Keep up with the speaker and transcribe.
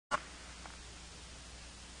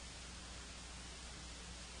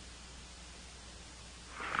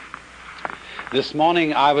This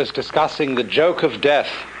morning I was discussing the joke of death,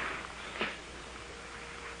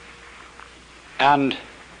 and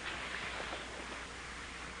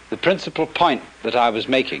the principal point that I was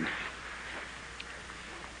making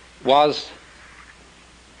was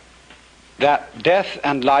that death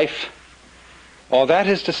and life, or that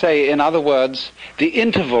is to say, in other words, the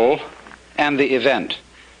interval and the event,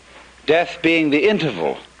 death being the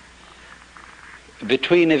interval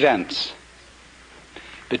between events,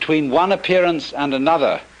 between one appearance and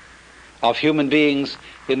another of human beings,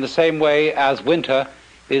 in the same way as winter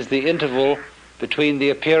is the interval between the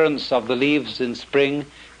appearance of the leaves in spring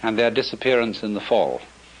and their disappearance in the fall.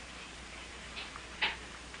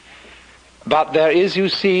 But there is, you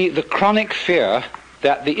see, the chronic fear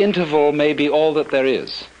that the interval may be all that there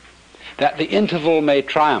is, that the interval may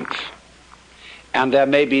triumph, and there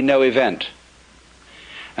may be no event.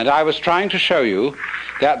 And I was trying to show you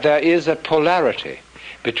that there is a polarity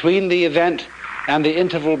between the event and the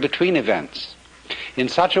interval between events, in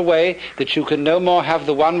such a way that you can no more have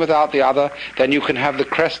the one without the other than you can have the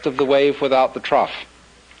crest of the wave without the trough.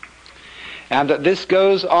 And that this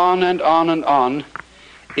goes on and on and on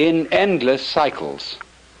in endless cycles,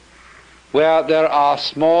 where there are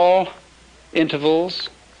small intervals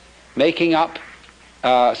making up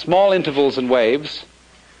small intervals and waves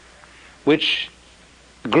which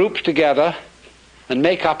group together and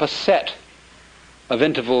make up a set of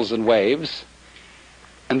intervals and waves,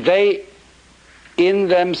 and they in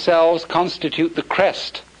themselves constitute the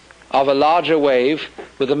crest of a larger wave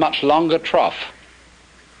with a much longer trough.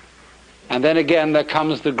 And then again there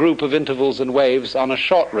comes the group of intervals and waves on a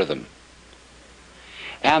short rhythm.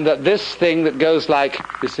 And that this thing that goes like,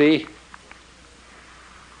 you see,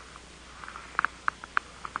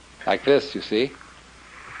 like this, you see,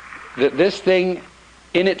 that this thing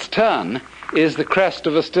in its turn is the crest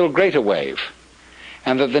of a still greater wave,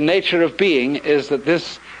 and that the nature of being is that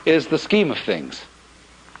this is the scheme of things.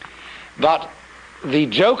 But the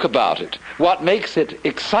joke about it, what makes it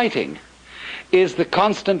exciting, is the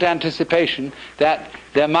constant anticipation that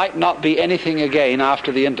there might not be anything again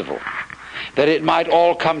after the interval, that it might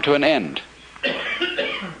all come to an end.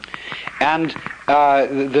 And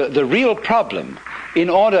the real problem, in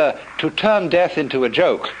order to turn death into a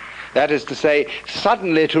joke, that is to say,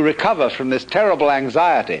 suddenly to recover from this terrible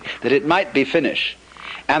anxiety that it might be finished,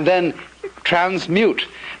 and then transmute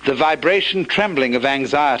the vibration trembling of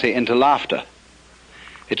anxiety into laughter.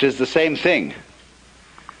 It is the same thing.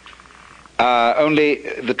 Only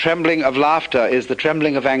the trembling of laughter is the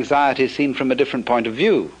trembling of anxiety seen from a different point of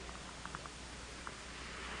view.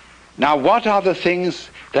 Now, what are the things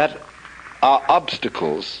that are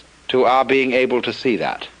obstacles to our being able to see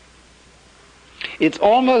that? It's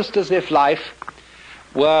almost as if life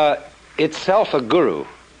were itself a guru.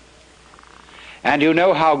 And you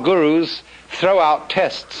know how gurus throw out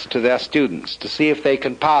tests to their students to see if they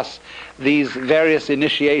can pass these various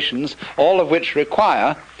initiations, all of which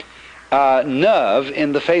require nerve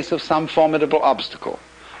in the face of some formidable obstacle.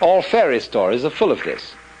 All fairy stories are full of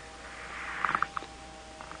this.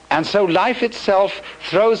 And so life itself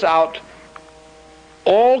throws out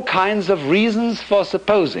all kinds of reasons for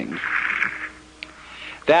supposing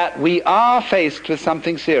that we are faced with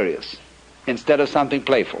something serious instead of something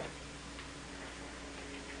playful.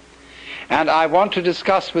 And I want to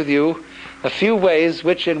discuss with you a few ways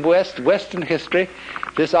which in Western history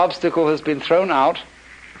this obstacle has been thrown out,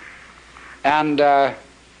 and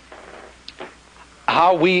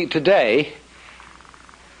how we today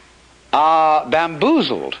are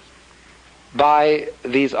bamboozled by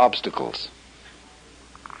these obstacles.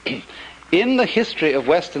 In the history of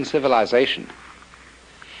Western civilization,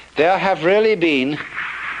 there have really been,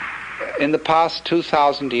 in the past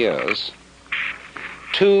 2,000 years,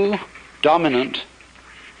 two dominant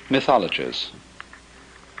mythologies.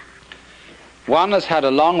 One has had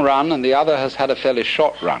a long run and the other has had a fairly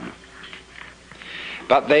short run.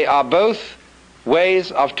 But they are both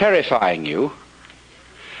ways of terrifying you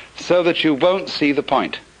so that you won't see the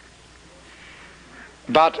point.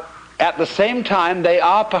 But at the same time, they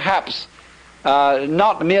are perhaps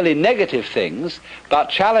not merely negative things, but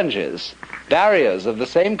challenges, barriers of the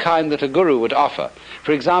same kind that a guru would offer.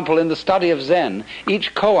 For example, in the study of Zen,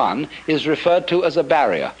 each koan is referred to as a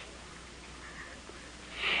barrier.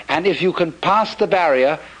 And if you can pass the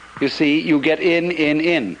barrier, you see, you get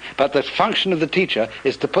in. But the function of the teacher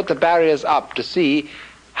is to put the barriers up to see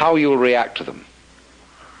how you'll react to them.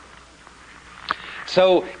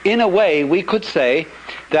 So, in a way, we could say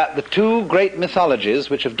that the two great mythologies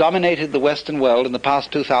which have dominated the Western world in the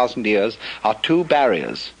past 2,000 years are two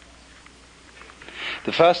barriers.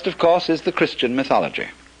 The first, of course, is the Christian mythology.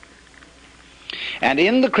 And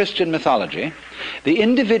in the Christian mythology, the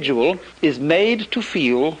individual is made to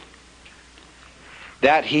feel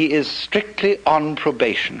that he is strictly on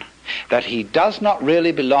probation, that he does not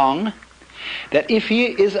really belong, that if he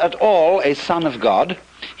is at all a son of God,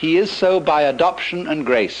 he is so by adoption and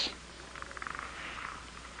grace.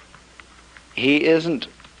 He isn't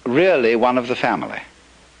really one of the family.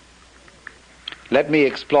 Let me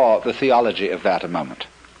explore the theology of that a moment.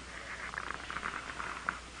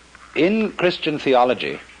 In Christian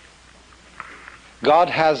theology, God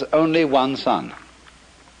has only one Son.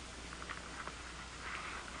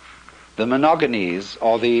 The monogenes,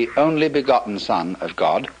 or the only begotten Son of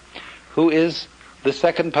God, who is the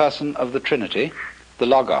second person of the Trinity, the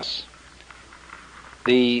Logos,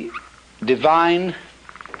 the divine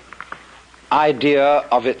idea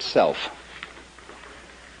of itself.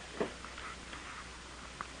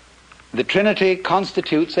 The Trinity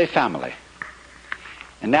constitutes a family.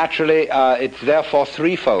 And naturally, it's therefore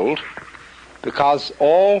threefold, because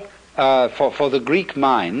all, for the Greek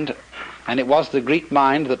mind, and it was the Greek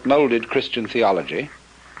mind that molded Christian theology,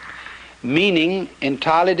 meaning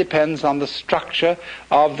entirely depends on the structure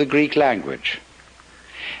of the Greek language.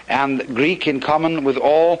 And Greek, in common with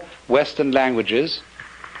all Western languages,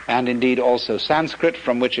 and indeed also Sanskrit,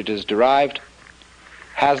 from which it is derived,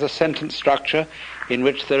 has a sentence structure in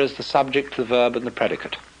which there is the subject, the verb, and the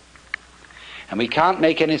predicate. And we can't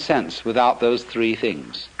make any sense without those three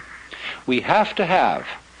things. We have to have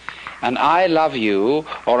an I love you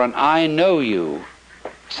or an I know you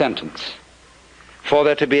sentence for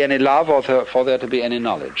there to be any love or for there to be any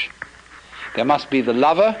knowledge. There must be the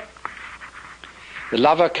lover. The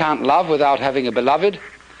lover can't love without having a beloved,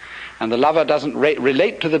 and the lover doesn't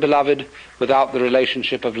relate to the beloved without the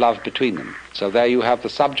relationship of love between them. So there you have the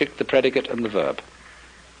subject, the predicate, and the verb.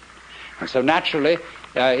 And so naturally,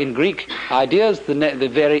 in Greek ideas, the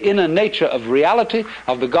very inner nature of reality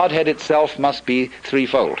of the Godhead itself must be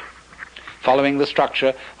threefold, following the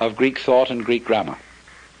structure of Greek thought and Greek grammar.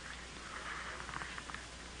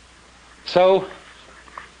 So,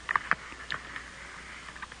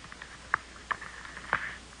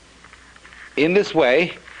 in this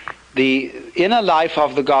way, the inner life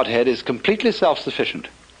of the Godhead is completely self-sufficient.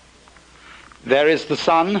 There is the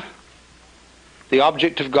Son, the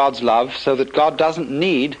object of God's love, so that God doesn't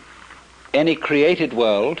need any created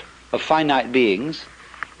world of finite beings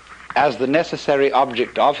as the necessary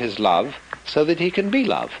object of his love, so that he can be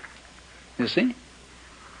love. You see?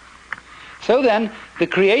 So then, the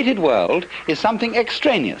created world is something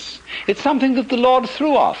extraneous. It's something that the Lord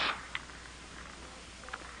threw off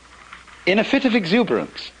in a fit of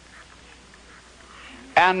exuberance.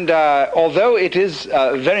 And although it is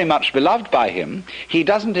very much beloved by him, he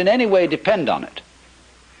doesn't in any way depend on it.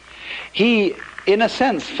 He, in a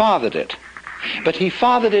sense, fathered it, but he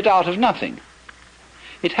fathered it out of nothing.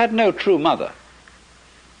 It had no true mother.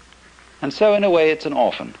 And so, in a way, it's an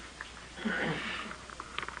orphan.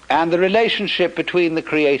 And the relationship between the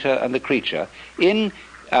Creator and the creature in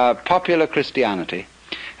popular Christianity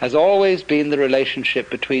has always been the relationship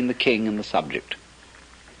between the king and the subject.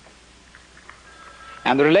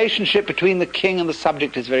 And the relationship between the king and the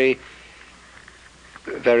subject is very,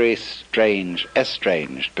 very strange,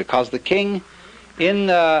 estranged, because the king, in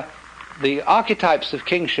the archetypes of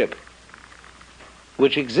kingship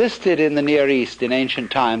which existed in the Near East in ancient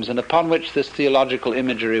times and upon which this theological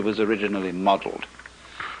imagery was originally modeled,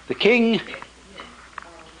 the king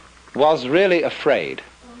was really afraid.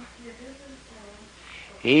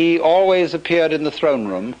 He always appeared in the throne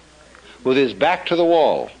room with his back to the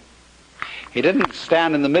wall. He didn't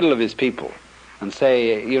stand in the middle of his people and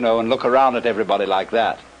say, and look around at everybody like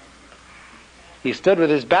that. He stood with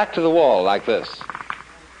his back to the wall like this.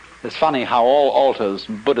 It's funny how all altars,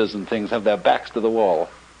 Buddhas and things, have their backs to the wall,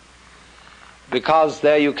 because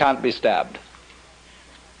there you can't be stabbed.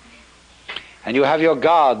 And you have your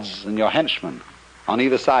guards and your henchmen on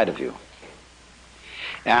either side of you.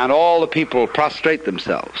 And all the people prostrate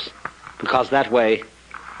themselves, because that way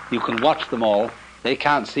you can watch them all. They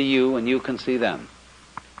can't see you and you can see them.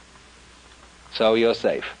 So you're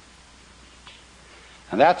safe.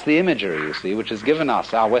 And that's the imagery, you see, which has given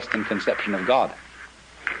us our Western conception of God.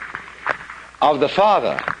 Of the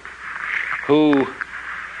Father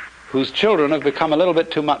whose children have become a little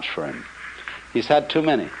bit too much for him. He's had too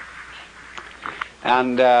many.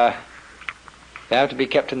 And they have to be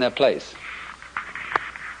kept in their place.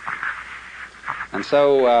 And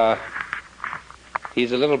so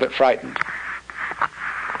he's a little bit frightened.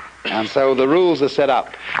 And so the rules are set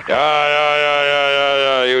up.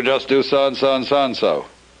 You just do so and so and so and so.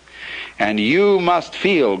 And you must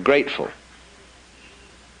feel grateful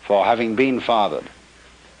for having been fathered.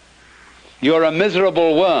 You're a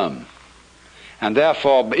miserable worm. And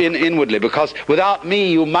therefore, inwardly, because without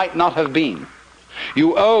me you might not have been.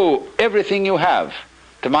 You owe everything you have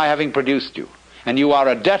to my having produced you. And you are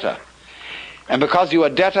a debtor. And because you are a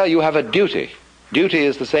debtor, you have a duty. Duty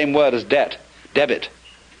is the same word as debt, debit.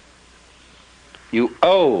 You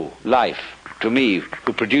owe life to me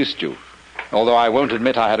who produced you, although I won't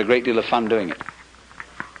admit I had a great deal of fun doing it.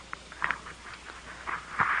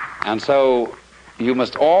 And so you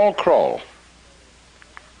must all crawl.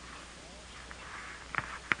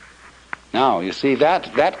 Now, you see,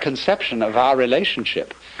 that conception of our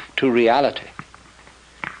relationship to reality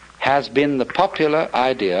has been the popular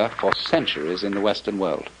idea for centuries in the Western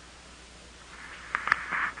world.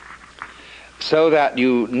 So that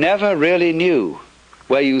you never really knew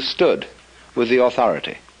where you stood with the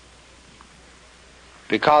authority.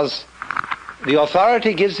 Because the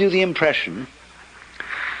authority gives you the impression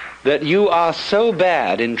that you are so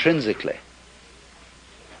bad intrinsically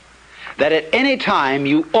that at any time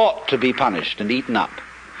you ought to be punished and eaten up.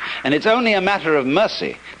 And it's only a matter of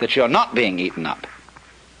mercy that you're not being eaten up.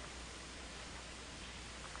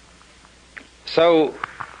 So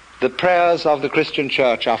the prayers of the Christian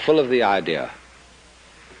church are full of the idea,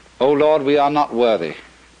 O Lord, we are not worthy.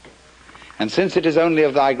 And since it is only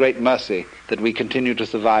of thy great mercy that we continue to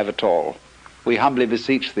survive at all, we humbly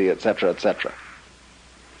beseech thee, etc., etc.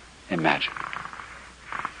 Imagine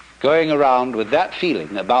going around with that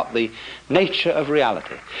feeling about the nature of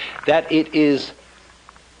reality, that it is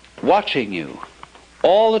watching you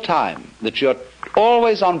all the time, that you're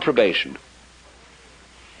always on probation,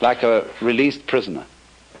 like a released prisoner.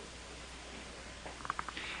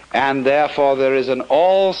 And therefore there is an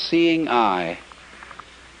all-seeing eye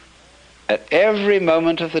at every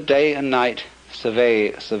moment of the day and night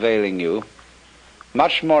surveilling you,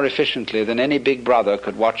 much more efficiently than any big brother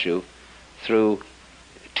could watch you through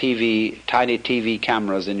tiny TV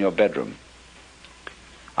cameras in your bedroom.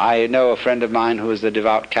 I know a friend of mine who is a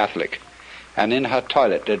devout Catholic, and in her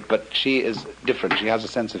toilet, but she is different, she has a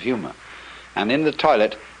sense of humor. And in the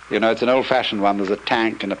toilet, you know, it's an old-fashioned one, there's a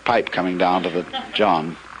tank and a pipe coming down to the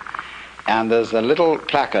john, and there's a little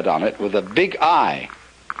placard on it with a big eye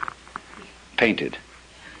painted.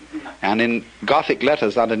 And in Gothic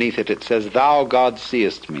letters underneath it, it says, Thou, God,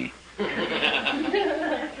 seest me.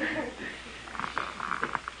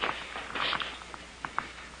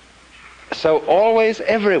 So always,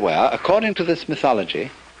 everywhere, according to this mythology,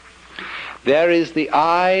 there is the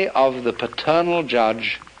eye of the paternal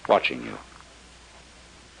judge watching you.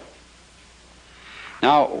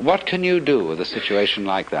 Now, what can you do with a situation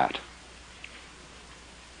like that?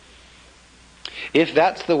 If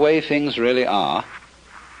that's the way things really are,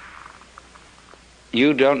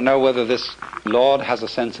 you don't know whether this Lord has a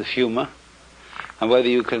sense of humor, and whether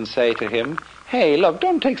you can say to him, hey, look,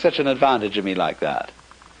 don't take such an advantage of me like that.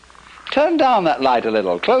 Turn down that light a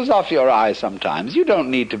little. Close off your eyes sometimes. You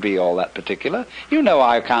don't need to be all that particular. You know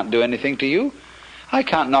I can't do anything to you. I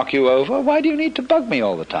can't knock you over. Why do you need to bug me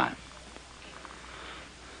all the time?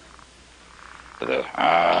 The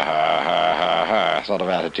sort of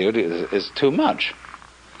attitude is too much.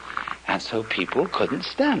 And so people couldn't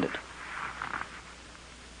stand it.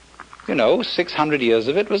 You know, 600 years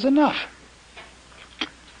of it was enough.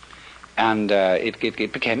 And it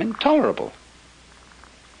became intolerable.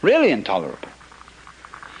 Really intolerable.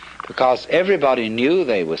 Because everybody knew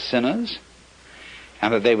they were sinners,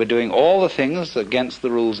 and that they were doing all the things against the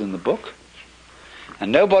rules in the book,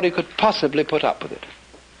 and nobody could possibly put up with it.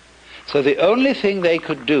 So the only thing they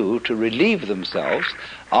could do to relieve themselves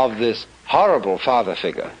of this horrible father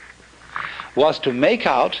figure was to make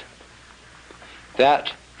out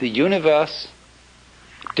that the universe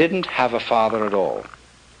didn't have a father at all.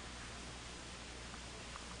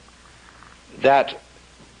 That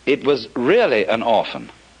it was really an orphan,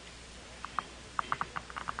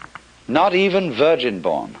 not even virgin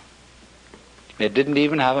born. It didn't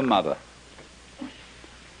even have a mother.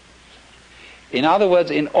 In other words,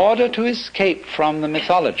 in order to escape from the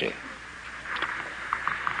mythology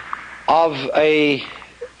of a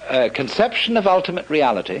conception of ultimate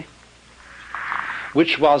reality,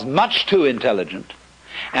 which was much too intelligent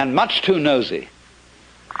and much too nosy,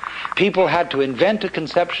 people had to invent a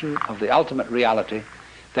conception of the ultimate reality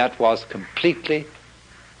that was completely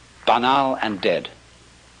banal and dead.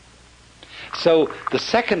 So the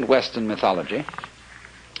second Western mythology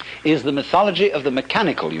is the mythology of the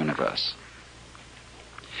mechanical universe,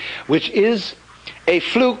 which is a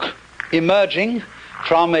fluke emerging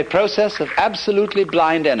from a process of absolutely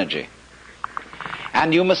blind energy.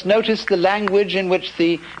 And you must notice the language in which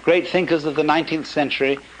the great thinkers of the 19th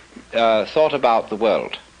century thought about the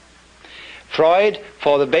world. Freud,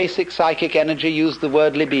 for the basic psychic energy, used the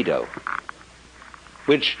word libido,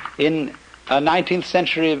 which in 19th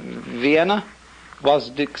century Vienna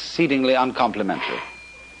was exceedingly uncomplimentary.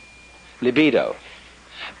 Libido,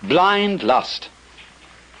 blind lust.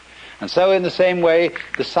 And so in the same way,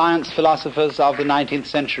 the science philosophers of the 19th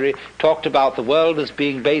century talked about the world as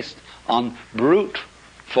being based on brute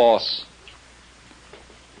force,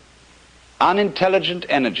 unintelligent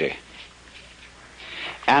energy,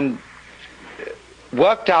 and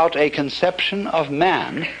worked out a conception of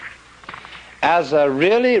man as a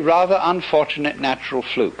really rather unfortunate natural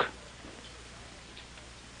fluke.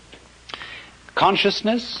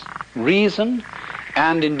 Consciousness, reason,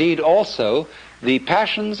 and indeed also the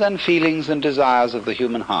passions and feelings and desires of the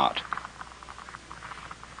human heart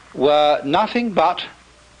were nothing but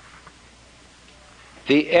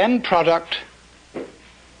the end product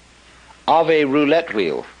of a roulette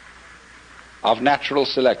wheel of natural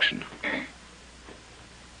selection.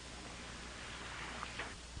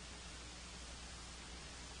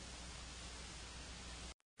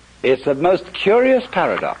 It's a most curious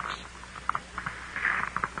paradox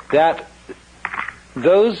that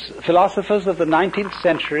those philosophers of the 19th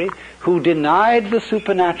century who denied the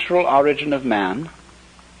supernatural origin of man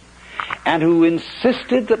and who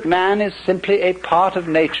insisted that man is simply a part of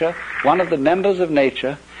nature, one of the members of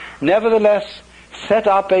nature, nevertheless set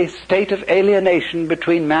up a state of alienation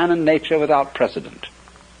between man and nature without precedent.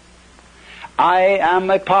 I am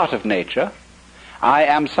a part of nature. I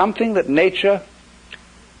am something that nature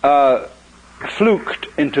fluked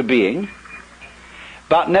into being,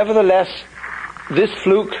 but nevertheless this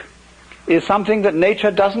fluke is something that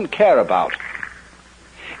nature doesn't care about.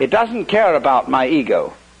 It doesn't care about my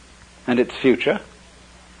ego and its future.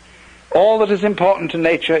 All that is important to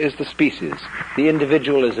nature is the species. The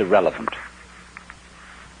individual is irrelevant.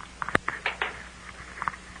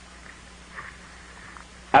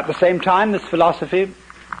 At the same time, this philosophy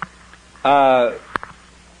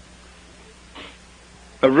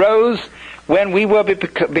arose when we were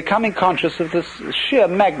becoming conscious of the sheer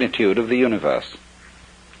magnitude of the universe.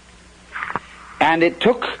 And it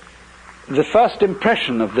took the first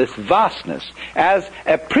impression of this vastness as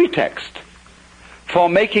a pretext for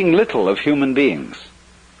making little of human beings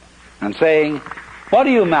and saying, what do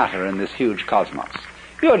you matter in this huge cosmos?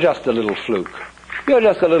 You're just a little fluke. You're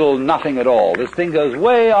just a little nothing at all. This thing goes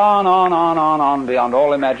way on beyond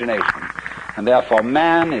all imagination. And therefore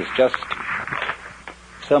man is just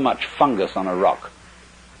so much fungus on a rock,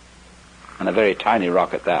 and a very tiny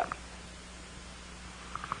rock at that.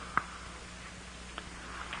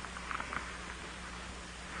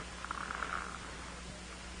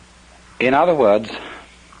 In other words,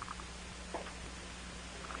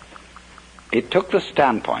 it took the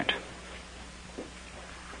standpoint,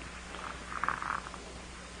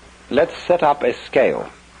 let's set up a scale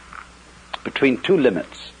between two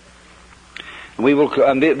limits.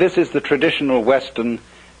 And this is the traditional Western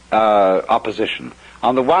opposition.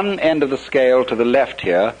 On the one end of the scale to the left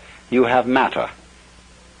here, you have matter,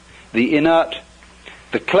 the inert,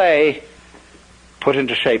 the clay put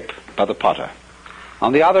into shape by the potter.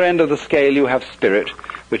 On the other end of the scale you have spirit,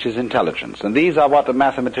 which is intelligence. And these are what the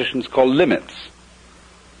mathematicians call limits.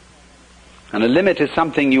 And a limit is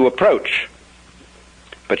something you approach,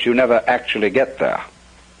 but you never actually get there.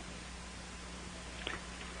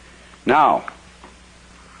 Now,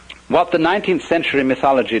 what the 19th century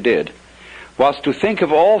mythology did was to think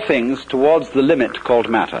of all things towards the limit called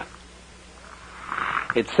matter.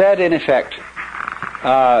 It said, in effect,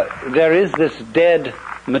 there is this dead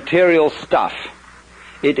material stuff.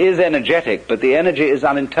 It is energetic, but the energy is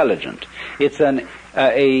unintelligent. It's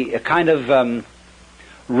a kind of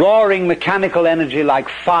roaring mechanical energy like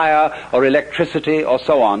fire or electricity or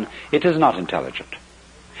so on. It is not intelligent.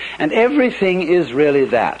 And everything is really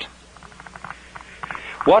that.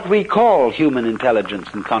 What we call human intelligence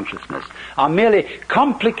and consciousness are merely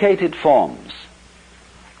complicated forms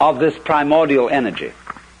of this primordial energy.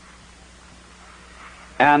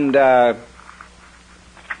 And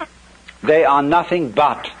they are nothing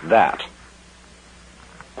but that.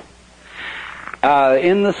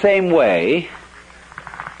 In the same way,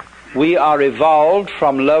 we are evolved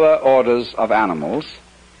from lower orders of animals.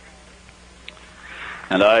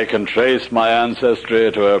 And I can trace my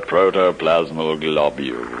ancestry to a protoplasmal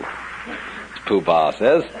globule, Pupa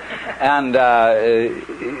says. And,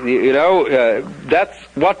 that's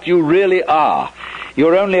what you really are.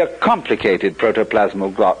 You're only a complicated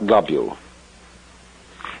protoplasmal globule.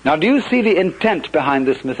 Now, do you see the intent behind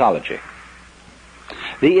this mythology?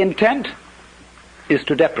 The intent is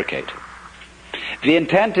to deprecate. The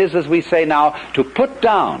intent is, as we say now, to put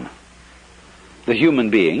down the human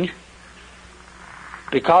being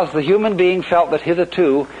because the human being felt that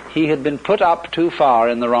hitherto he had been put up too far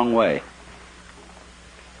in the wrong way.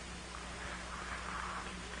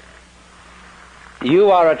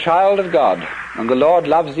 You are a child of God, and the Lord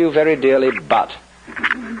loves you very dearly, but,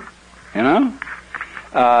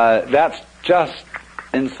 that's just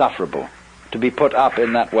insufferable, to be put up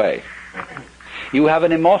in that way. You have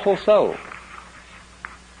an immortal soul.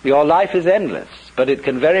 Your life is endless, but it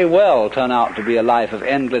can very well turn out to be a life of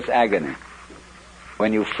endless agony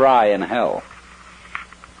when you fry in hell.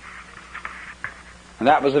 And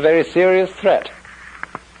that was a very serious threat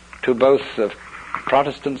to both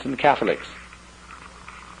Protestants and Catholics.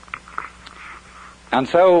 And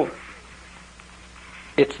so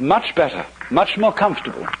it's much better, much more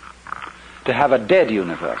comfortable to have a dead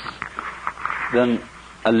universe than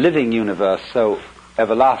a living universe so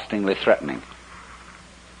everlastingly threatening.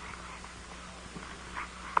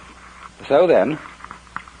 So then,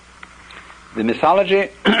 the mythology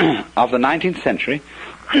of the 19th century,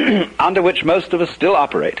 under which most of us still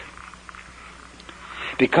operate,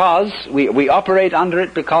 because we operate under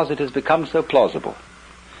it because it has become so plausible.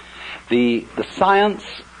 The science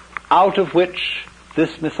out of which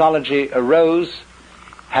this mythology arose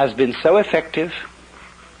has been so effective.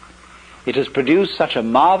 It has produced such a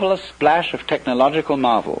marvelous splash of technological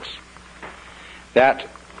marvels that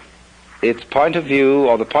its point of view,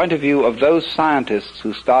 or the point of view of those scientists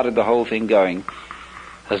who started the whole thing going,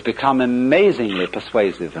 has become amazingly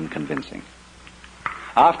persuasive and convincing.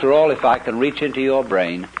 After all, if I can reach into your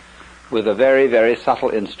brain with a very, very subtle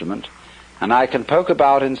instrument, and I can poke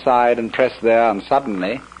about inside and press there, and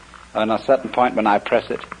suddenly, on a certain point when I press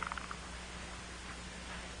it,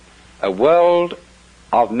 a world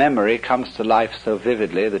of memory comes to life so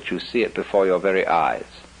vividly that you see it before your very eyes.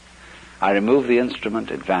 I remove the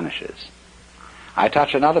instrument, it vanishes. I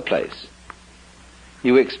touch another place.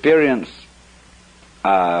 You experience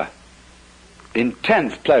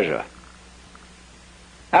intense pleasure,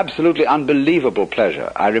 absolutely unbelievable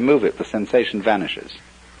pleasure. I remove it, the sensation vanishes.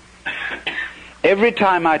 Every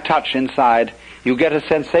time I touch inside, you get a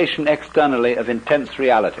sensation externally of intense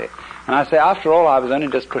reality. And I say, after all, I was only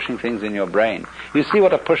just pushing things in your brain. You see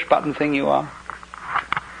what a push-button thing you are?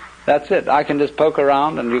 That's it. I can just poke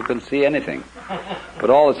around and you can see anything. But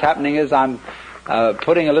all that's happening is I'm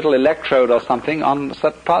putting a little electrode or something on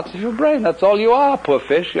certain parts of your brain. That's all you are, poor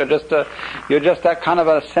fish. You're just that kind of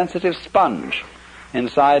a sensitive sponge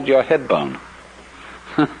inside your head bone.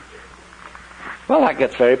 Well, that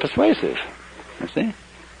gets very persuasive, you see.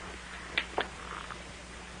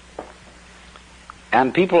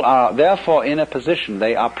 And people are therefore in a position,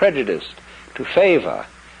 they are prejudiced to favor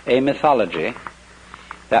a mythology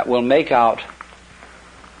that will make out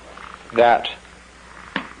that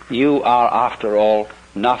you are, after all,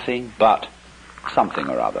 nothing but something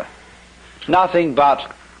or other. Nothing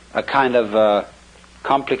but a kind of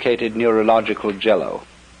complicated neurological jello.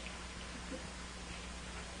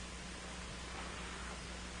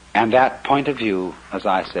 And that point of view, as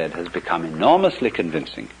I said, has become enormously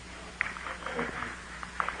convincing.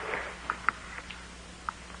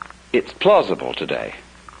 It's plausible today,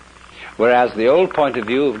 whereas the old point of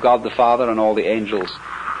view of God the Father and all the angels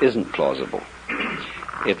isn't plausible.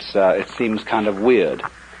 It seems kind of weird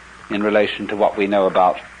in relation to what we know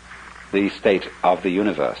about the state of the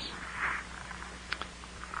universe.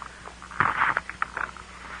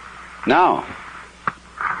 Now,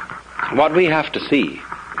 what we have to see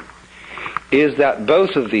is that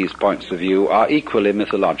both of these points of view are equally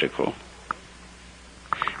mythological,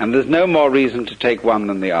 and there's no more reason to take one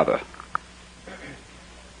than the other.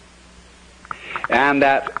 And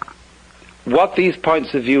that what these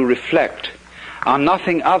points of view reflect are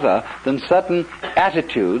nothing other than certain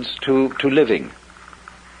attitudes to living.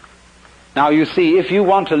 Now you see, if you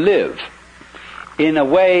want to live in a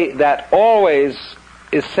way that always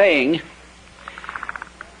is saying,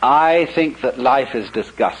 I think that life is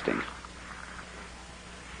disgusting.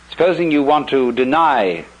 Supposing you want to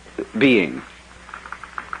deny being,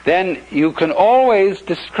 then you can always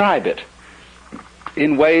describe it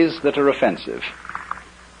in ways that are offensive.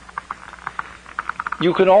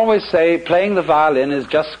 You can always say playing the violin is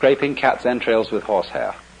just scraping cat's entrails with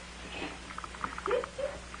horsehair.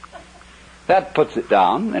 That puts it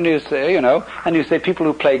down, and you say, people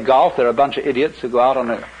who play golf, they're a bunch of idiots who go out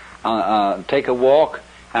on take a walk,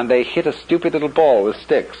 and they hit a stupid little ball with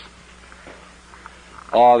sticks.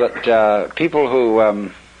 Or that people who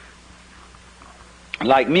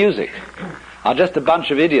like music are just a bunch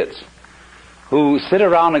of idiots who sit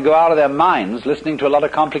around and go out of their minds listening to a lot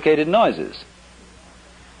of complicated noises.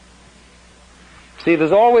 See,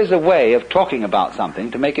 there's always a way of talking about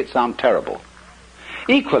something to make it sound terrible.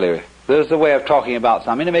 Equally, there's a way of talking about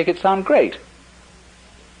something to make it sound great.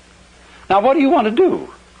 Now, what do you want to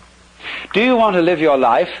do? Do you want to live your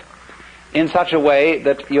life in such a way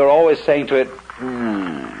that you're always saying to it,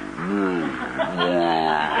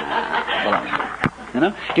 you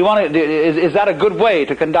know? Do you want to? Is that a good way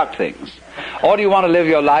to conduct things? Or do you want to live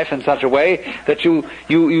your life in such a way that you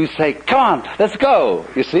say, "Come on, let's go."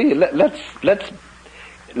 You see, let's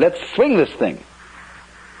swing this thing.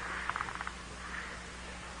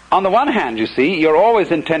 On the one hand, you see, you're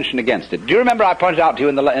always in tension against it. Do you remember I pointed out to you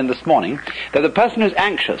in this morning that the person who's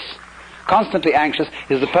anxious, constantly anxious,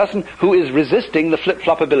 is the person who is resisting the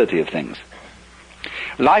flip-flopability of things.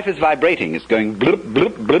 Life is vibrating. It's going blip,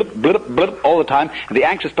 blip, blip, blip, blip all the time. And the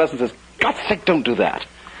anxious person says, "God's sake, don't do that."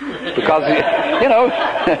 Because, you know,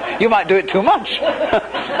 you might do it too much.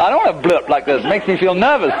 I don't want to blip like this. It makes me feel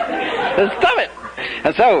nervous. Stop it.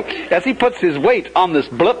 And so, as he puts his weight on this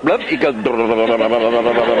blip, blip, he goes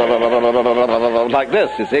like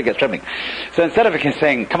this. You see, it gets trembling. So instead of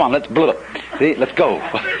saying, "Come on, let's blip, see, let's go,"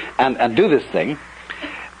 and do this thing,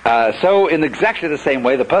 so in exactly the same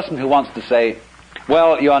way, the person who wants to say,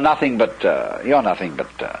 "Well, you're nothing but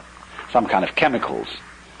some kind of chemicals,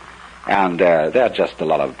 and they're just a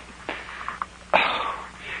lot of,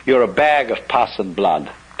 you're a bag of pus and blood,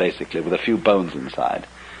 basically, with a few bones inside."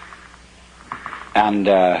 And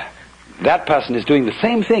that person is doing the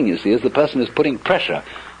same thing, you see, as the person who's putting pressure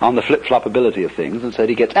on the flip-flopability of things, and so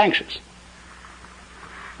he gets anxious.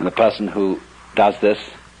 And the person who does this,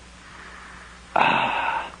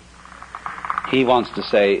 he wants to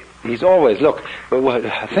say, he's always, look,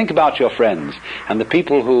 think about your friends and the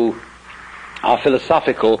people who are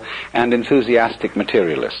philosophical and enthusiastic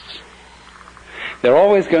materialists. They're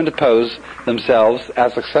always going to pose themselves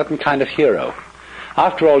as a certain kind of hero.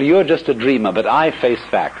 After all, you're just a dreamer, but I face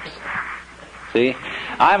facts. See?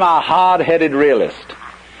 I'm a hard-headed realist.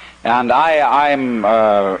 And I'm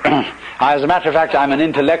as a matter of fact, I'm an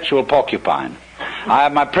intellectual porcupine. I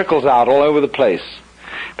have my prickles out all over the place.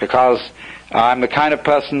 Because I'm the kind of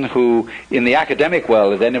person who, in the academic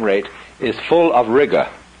world at any rate, is full of rigor.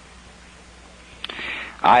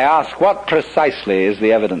 I ask, what precisely is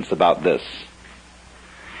the evidence about this?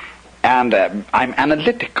 And I'm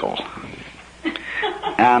analytical.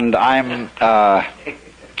 And I'm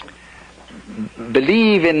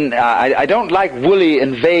believe in, I don't like woolly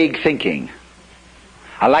and vague thinking.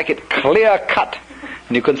 I like it clear cut.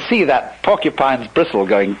 And you can see that porcupine's bristle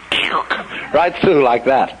going right through like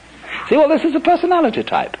that. See, well, this is a personality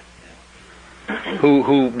type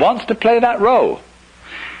who wants to play that role,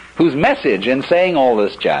 whose message in saying all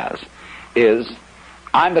this jazz is,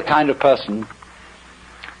 I'm the kind of person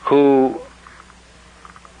who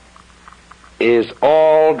is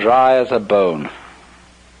all dry as a bone.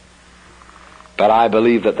 But I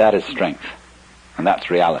believe that that is strength, and that's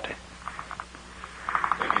reality.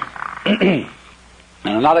 And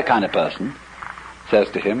another kind of person says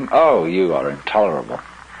to him, oh, you are intolerable.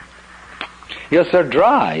 You're so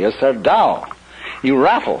dry, you're so dull, you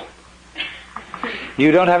rattle.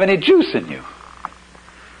 You don't have any juice in you.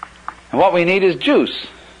 And what we need is juice.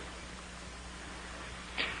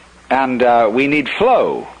 And we need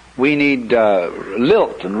flow. We need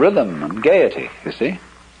lilt and rhythm and gaiety, you see.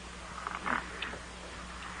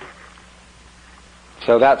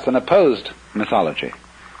 So that's an opposed mythology.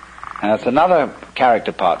 And that's another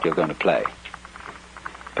character part you're going to play.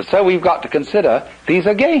 But so we've got to consider these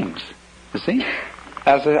are games, you see,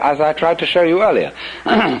 as I tried to show you earlier.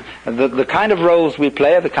 The kind of roles we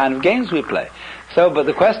play are the kind of games we play. So, but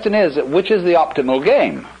the question is, which is the optimal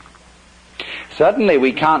game? Certainly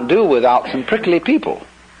we can't do without some prickly people,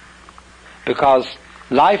 because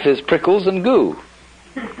life is prickles and goo.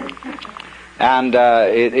 And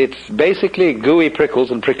it's basically gooey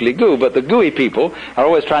prickles and prickly goo, but the gooey people are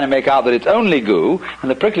always trying to make out that it's only goo,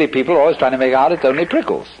 and the prickly people are always trying to make out it's only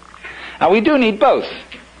prickles. Now we do need both,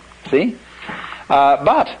 see?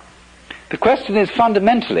 But the question is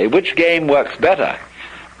fundamentally, which game works better?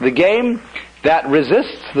 The game that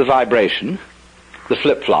resists the vibration, the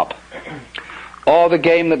flip-flop, or the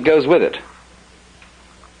game that goes with it?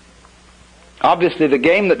 Obviously the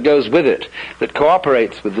game that goes with it, that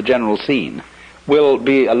cooperates with the general scene, will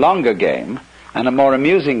be a longer game and a more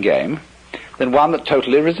amusing game than one that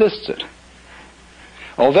totally resists it.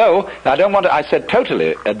 Although, I said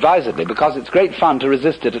totally advisedly, because it's great fun to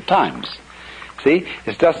resist it at times. See,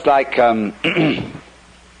 it's just like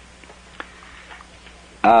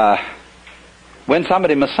when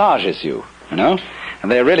somebody massages you, you know,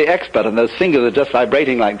 and they're really expert, and those fingers are just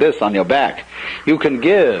vibrating like this on your back. You can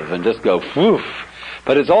give and just go whoof.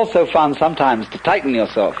 But it's also fun sometimes to tighten your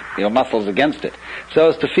muscles against it, so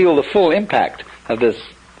as to feel the full impact of this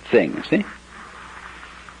thing, see?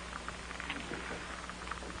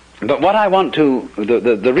 But what I want to,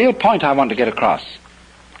 the real point I want to get across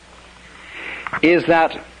is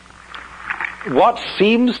that what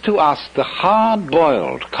seems to us the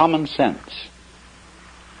hard-boiled common sense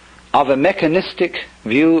of a mechanistic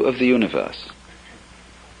view of the universe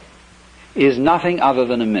is nothing other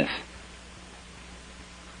than a myth.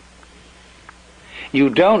 You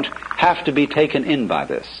don't have to be taken in by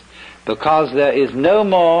this, because there is no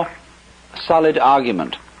more solid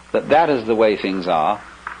argument that that is the way things are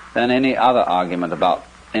than any other argument about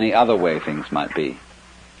any other way things might be.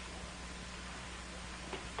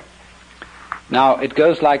 Now, it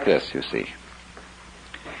goes like this, you see.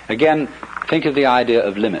 Again, think of the idea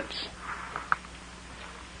of limits.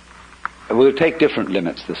 We'll take different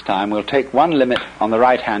limits this time. We'll take one limit on the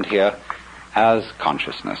right hand here as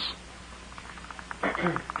consciousness.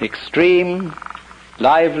 Extreme,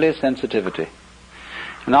 lively sensitivity.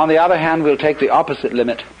 And on the other hand, we'll take the opposite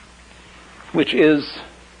limit, which is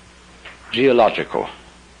geological.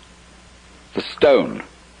 The stone,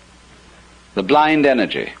 the blind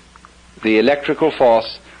energy, the electrical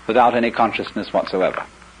force without any consciousness whatsoever.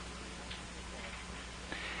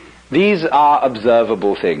 These are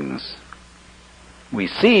observable things. We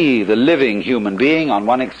see the living human being on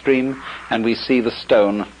one extreme, and we see the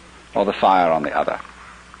stone or the fire on the other.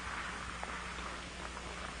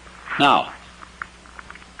 Now,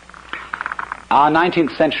 our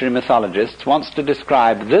 19th century mythologist wants to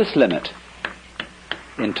describe this limit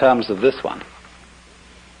in terms of this one.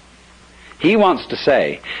 He wants to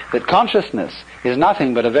say that consciousness is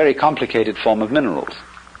nothing but a very complicated form of minerals.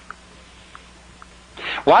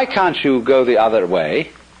 Why can't you go the other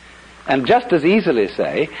way and just as easily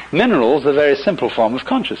say minerals are a very simple form of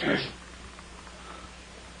consciousness?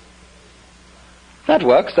 That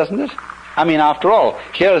works, doesn't it? I mean, after all,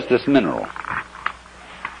 here is this mineral.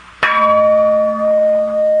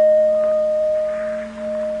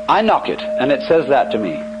 I knock it, and it says that to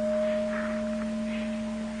me.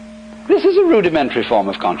 This is a rudimentary form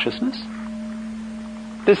of consciousness.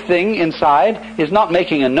 This thing inside is not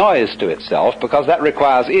making a noise to itself, because that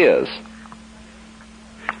requires ears.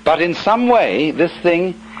 But in some way, this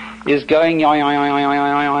thing is going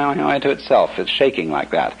to itself. It's shaking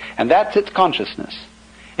like that. And that's its consciousness,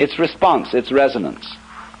 its response, its resonance.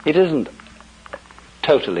 It isn't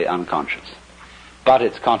totally unconscious, but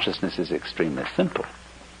its consciousness is extremely simple.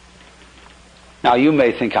 Now, you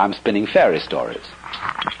may think I'm spinning fairy stories,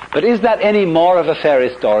 but is that any more of a fairy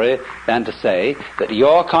story than to say that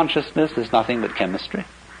your consciousness is nothing but chemistry?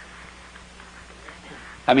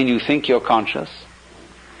 I mean, you think you're conscious,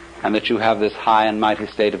 and that you have this high and mighty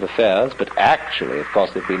state of affairs, but actually, of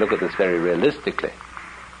course, if we look at this very realistically,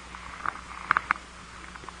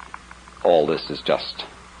 all this is just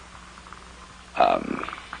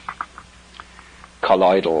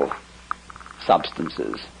colloidal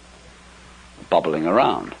substances bubbling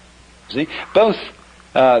around. See? Both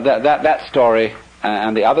that story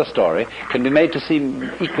and the other story can be made to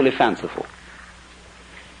seem equally fanciful.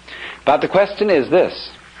 But the question is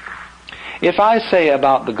this. If I say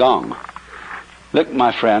about the gong, look,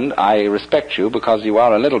 my friend, I respect you because you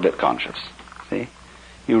are a little bit conscious. See?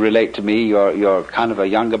 You relate to me, you're kind of a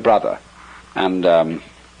younger brother. And,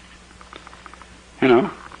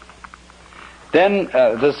 then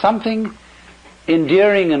there's something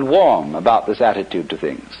endearing and warm about this attitude to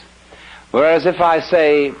things. Whereas if I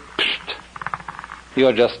say, psst,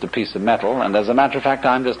 you're just a piece of metal, and as a matter of fact,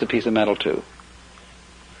 I'm just a piece of metal too.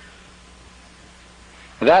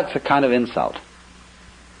 That's a kind of insult.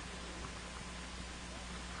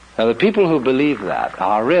 Now, the people who believe that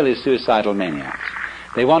are really suicidal maniacs.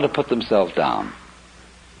 They want to put themselves down.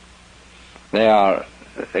 They are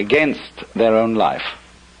against their own life,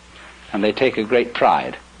 and they take a great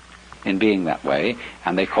pride in being that way,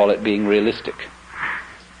 and they call it being realistic.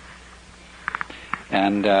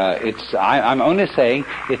 And I'm only saying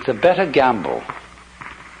it's a better gamble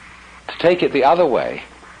to take it the other way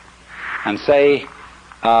and say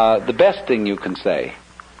the best thing you can say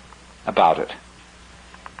about it,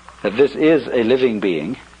 that this is a living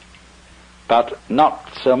being, but not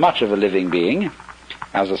so much of a living being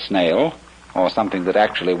as a snail or something that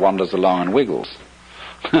actually wanders along and wiggles.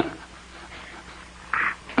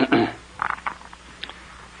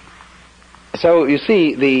 So you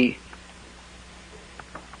see, the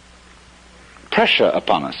pressure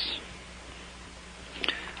upon us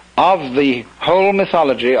of the whole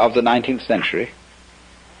mythology of the 19th century,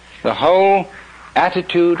 the whole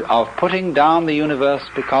attitude of putting down the universe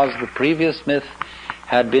because the previous myth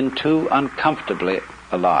had been too uncomfortably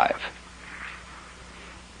alive,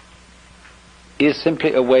 is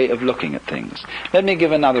simply a way of looking at things. Let me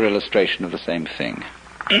give another illustration of the same thing.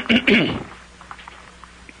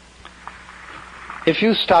 If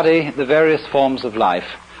you study the various forms of life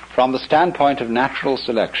from the standpoint of natural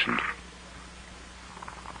selection,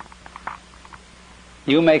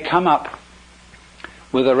 you may come up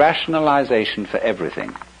with a rationalization for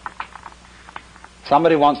everything.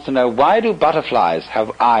 Somebody wants to know, why do butterflies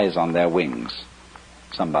have eyes on their wings?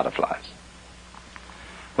 Some butterflies.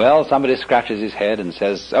 Well, somebody scratches his head and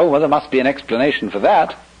says, oh, well, there must be an explanation for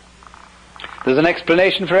that. There's an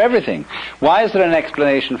explanation for everything. Why is there an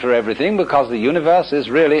explanation for everything? Because the universe is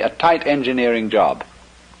really a tight engineering job.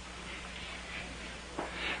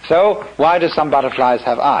 So, why do some butterflies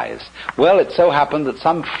have eyes? Well, it so happened that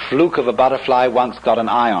some fluke of a butterfly once got an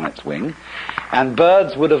eye on its wing, and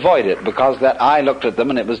birds would avoid it because that eye looked at them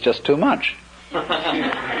and it was just too much.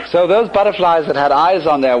 So those butterflies that had eyes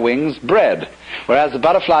on their wings bred, whereas the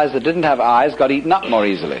butterflies that didn't have eyes got eaten up more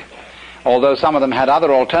easily. Although some of them had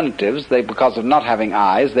other alternatives, because of not having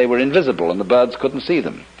eyes, they were invisible and the birds couldn't see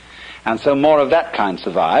them. And so more of that kind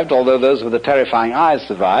survived, although those with the terrifying eyes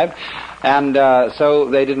survived, and so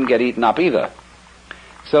they didn't get eaten up either.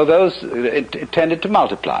 So those, it tended to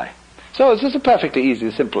multiply. So it's just a perfectly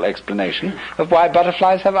easy, simple explanation of why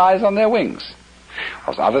butterflies have eyes on their wings.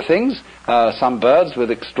 Also, other things, some birds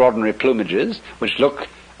with extraordinary plumages, which look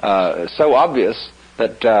so obvious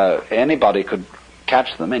that anybody could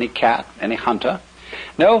catch them, any cat, any hunter.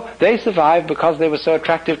 No, they survived because they were so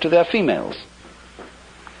attractive to their females.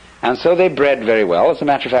 And so they bred very well. As a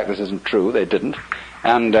matter of fact, this isn't true, they didn't.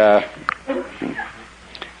 And,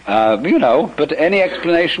 but any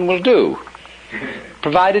explanation will do,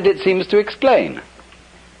 provided it seems to explain.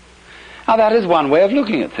 Now that is one way of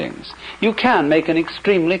looking at things. You can make an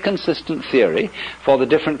extremely consistent theory for the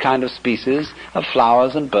different kind of species of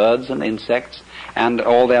flowers and birds and insects and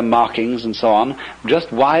all their markings and so on,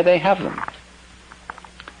 just why they have them.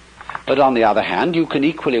 But on the other hand, you can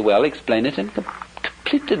equally well explain it in a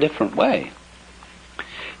completely different way.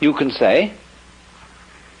 You can say,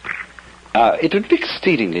 it would be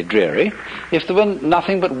exceedingly dreary if there were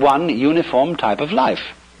nothing but one uniform type of life.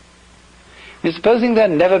 Supposing there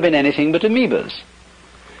had never been anything but amoebas,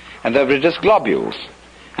 and there were just globules,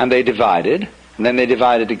 and they divided, and then they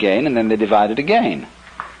divided again, and then they divided again.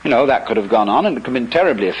 That could have gone on, and it could have been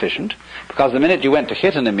terribly efficient, because the minute you went to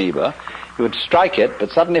hit an amoeba, you would strike it,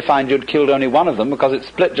 but suddenly find you'd killed only one of them because it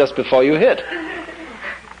split just before you hit.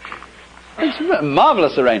 It's a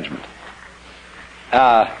marvelous arrangement.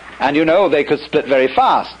 And they could split very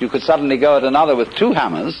fast. You could suddenly go at another with two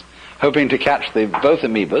hammers, hoping to catch both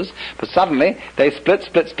amoebas, but suddenly they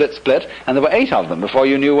split, and there were 8 of them before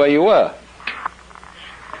you knew where you were.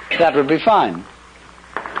 That would be fine.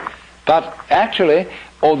 But actually,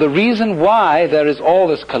 the reason why there is all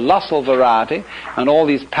this colossal variety and all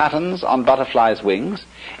these patterns on butterflies' wings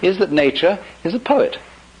is that nature is a poet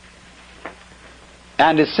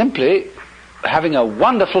and is simply having a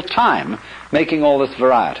wonderful time making all this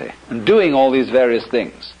variety and doing all these various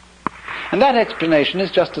things. And that explanation is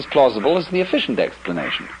just as plausible as the efficient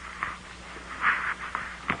explanation.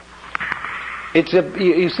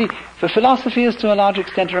 You see, for philosophy is to a large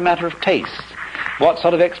extent a matter of taste. What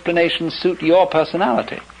sort of explanations suit your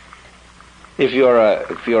personality? If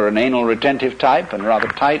you're an anal retentive type and rather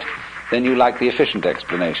tight, then you like the efficient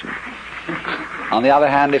explanation. On the other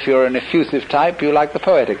hand, if you're an effusive type, you like the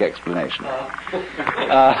poetic explanation.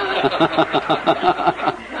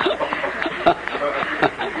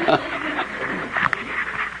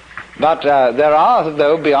 But there are,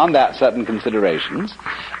 though, beyond that, certain considerations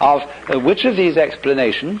of which of these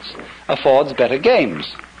explanations affords better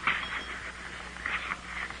games.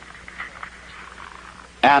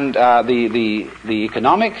 And the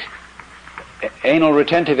economic anal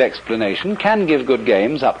retentive explanation can give good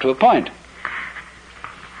games up to a point,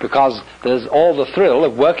 because there's all the thrill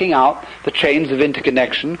of working out the chains of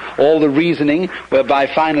interconnection, all the reasoning whereby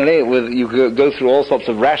finally you go through all sorts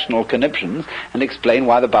of rational conniptions and explain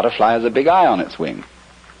why the butterfly has a big eye on its wing.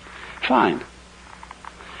 Fine.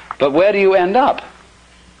 But where do you end up?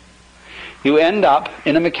 You end up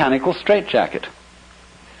in a mechanical straitjacket.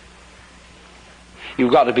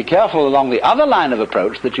 You've got to be careful along the other line of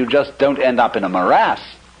approach that you just don't end up in a morass.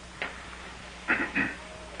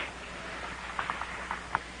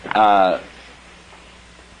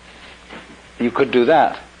 You could do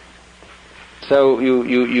that. So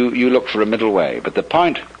you look for a middle way. But the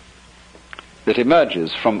point that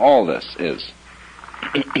emerges from all this is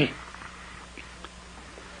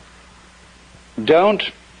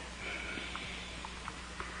don't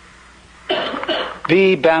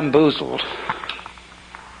be bamboozled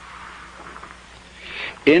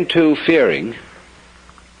into fearing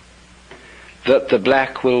that the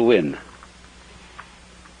black will win,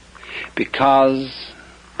 because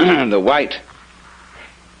the white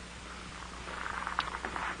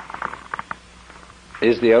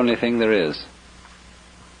is the only thing there is,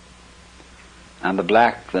 and the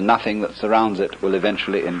black, the nothing that surrounds it, will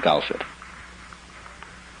eventually engulf it.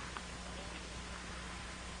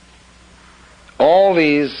 All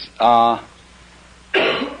these are,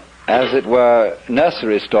 as it were,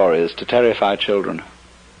 nursery stories to terrify children.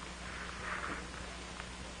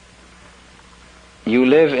 You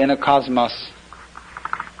live in a cosmos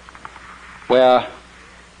where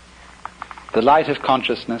the light of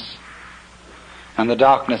consciousness and the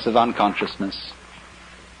darkness of unconsciousness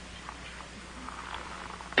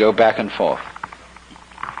go back and forth,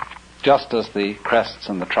 just as the crests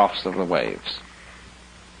and the troughs of the waves.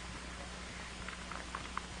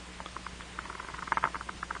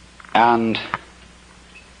 And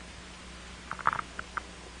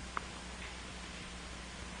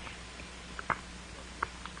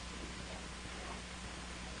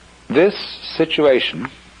this situation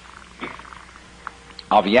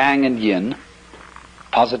of yang and yin,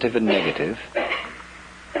 positive and negative,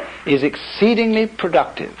 is exceedingly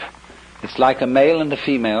productive. It's like a male and a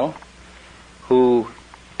female who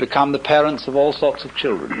become the parents of all sorts of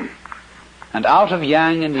children. And out of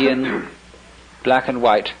yang and yin, black and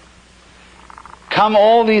white, come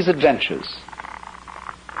all these adventures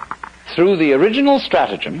through the original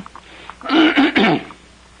stratagem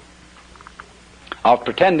of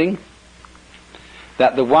pretending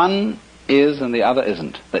that the one is and the other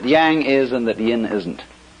isn't, that yang is and that yin isn't.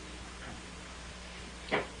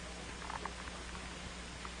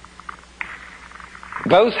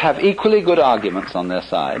 Both have equally good arguments on their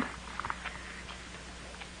side,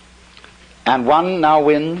 and one now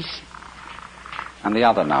wins and the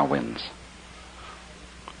other now wins.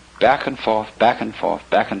 Back and forth, back and forth,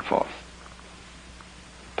 back and forth.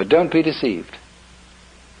 But don't be deceived.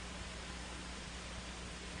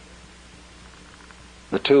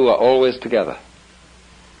 The two are always together.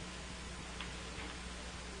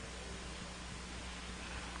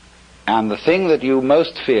 And the thing that you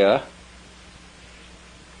most fear,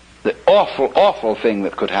 the awful, awful thing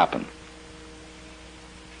that could happen,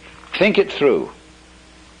 think it through.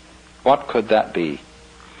 What could that be?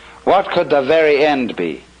 What could the very end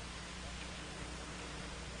be?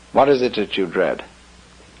 What is it that you dread?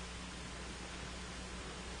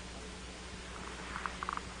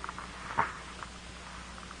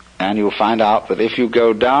 And you'll find out that if you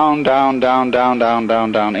go down, down, down, down, down,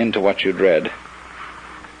 down, down into what you dread,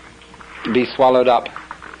 be swallowed up,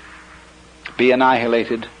 be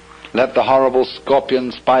annihilated, let the horrible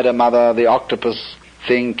scorpion, spider mother, the octopus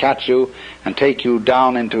thing catch you and take you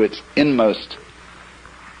down into its inmost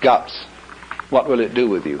guts, what will it do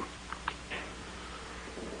with you?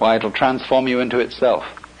 Why, it'll transform you into itself.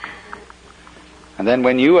 And then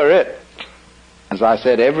when you are it, as I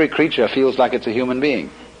said, every creature feels like it's a human being.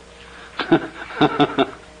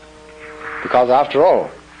 Because after all,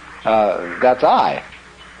 that's I.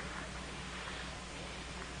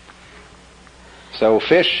 So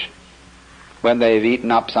fish, when they've eaten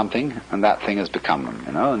up something, and that thing has become them,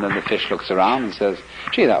 and then the fish looks around and says,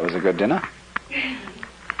 gee, that was a good dinner.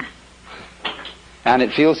 And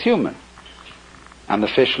it feels human. And the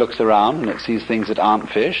fish looks around and it sees things that aren't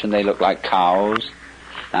fish, and they look like cows,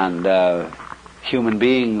 and human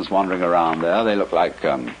beings wandering around there. They look like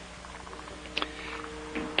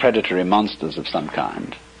predatory monsters of some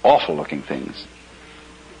kind. Awful looking things.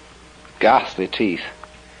 Ghastly teeth.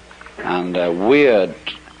 And weird,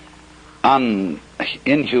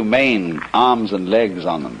 inhumane arms and legs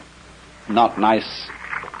on them. Not nice,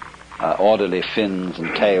 orderly fins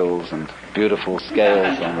and tails and beautiful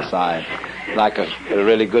scales on the side, like a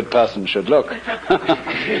really good person should look.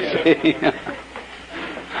 See?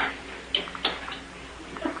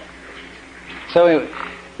 So,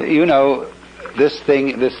 this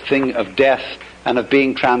thing of death and of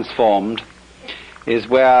being transformed is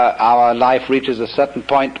where our life reaches a certain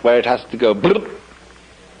point where it has to go bloop.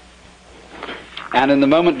 And in the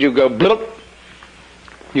moment you go bloop,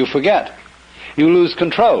 you forget. You lose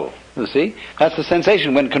control, you see. That's the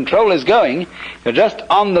sensation. When control is going, you're just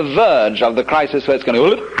on the verge of the crisis where it's going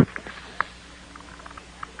to bloop.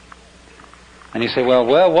 And you say, well,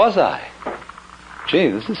 where was I? Gee,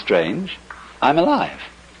 this is strange. I'm alive.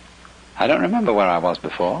 I don't remember where I was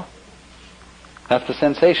before. That's the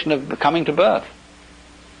sensation of coming to birth.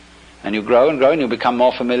 And you grow and grow and you become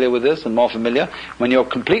more familiar with this and more familiar. When you're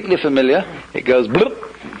completely familiar, it goes bloop.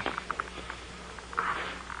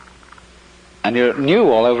 And you're new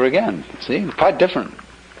all over again. See? It's quite different.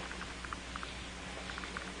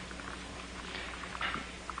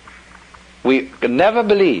 We can never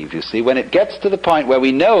believe, you see, when it gets to the point where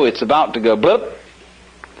we know it's about to go blip,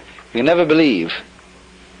 we can never believe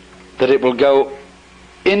that it will go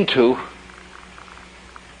into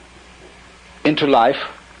life.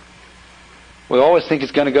 We always think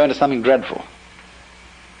it's going to go into something dreadful.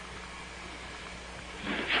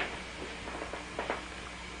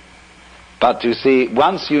 But you see,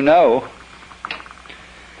 once you know,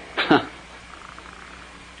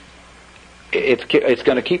 it's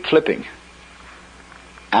going to keep flipping.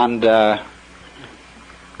 And the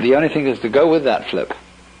only thing is to go with that flip.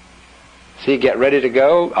 See, get ready to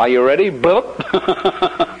go. Are you ready? Boop.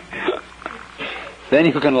 Then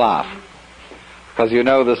you can laugh. Because you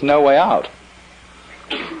know there's no way out.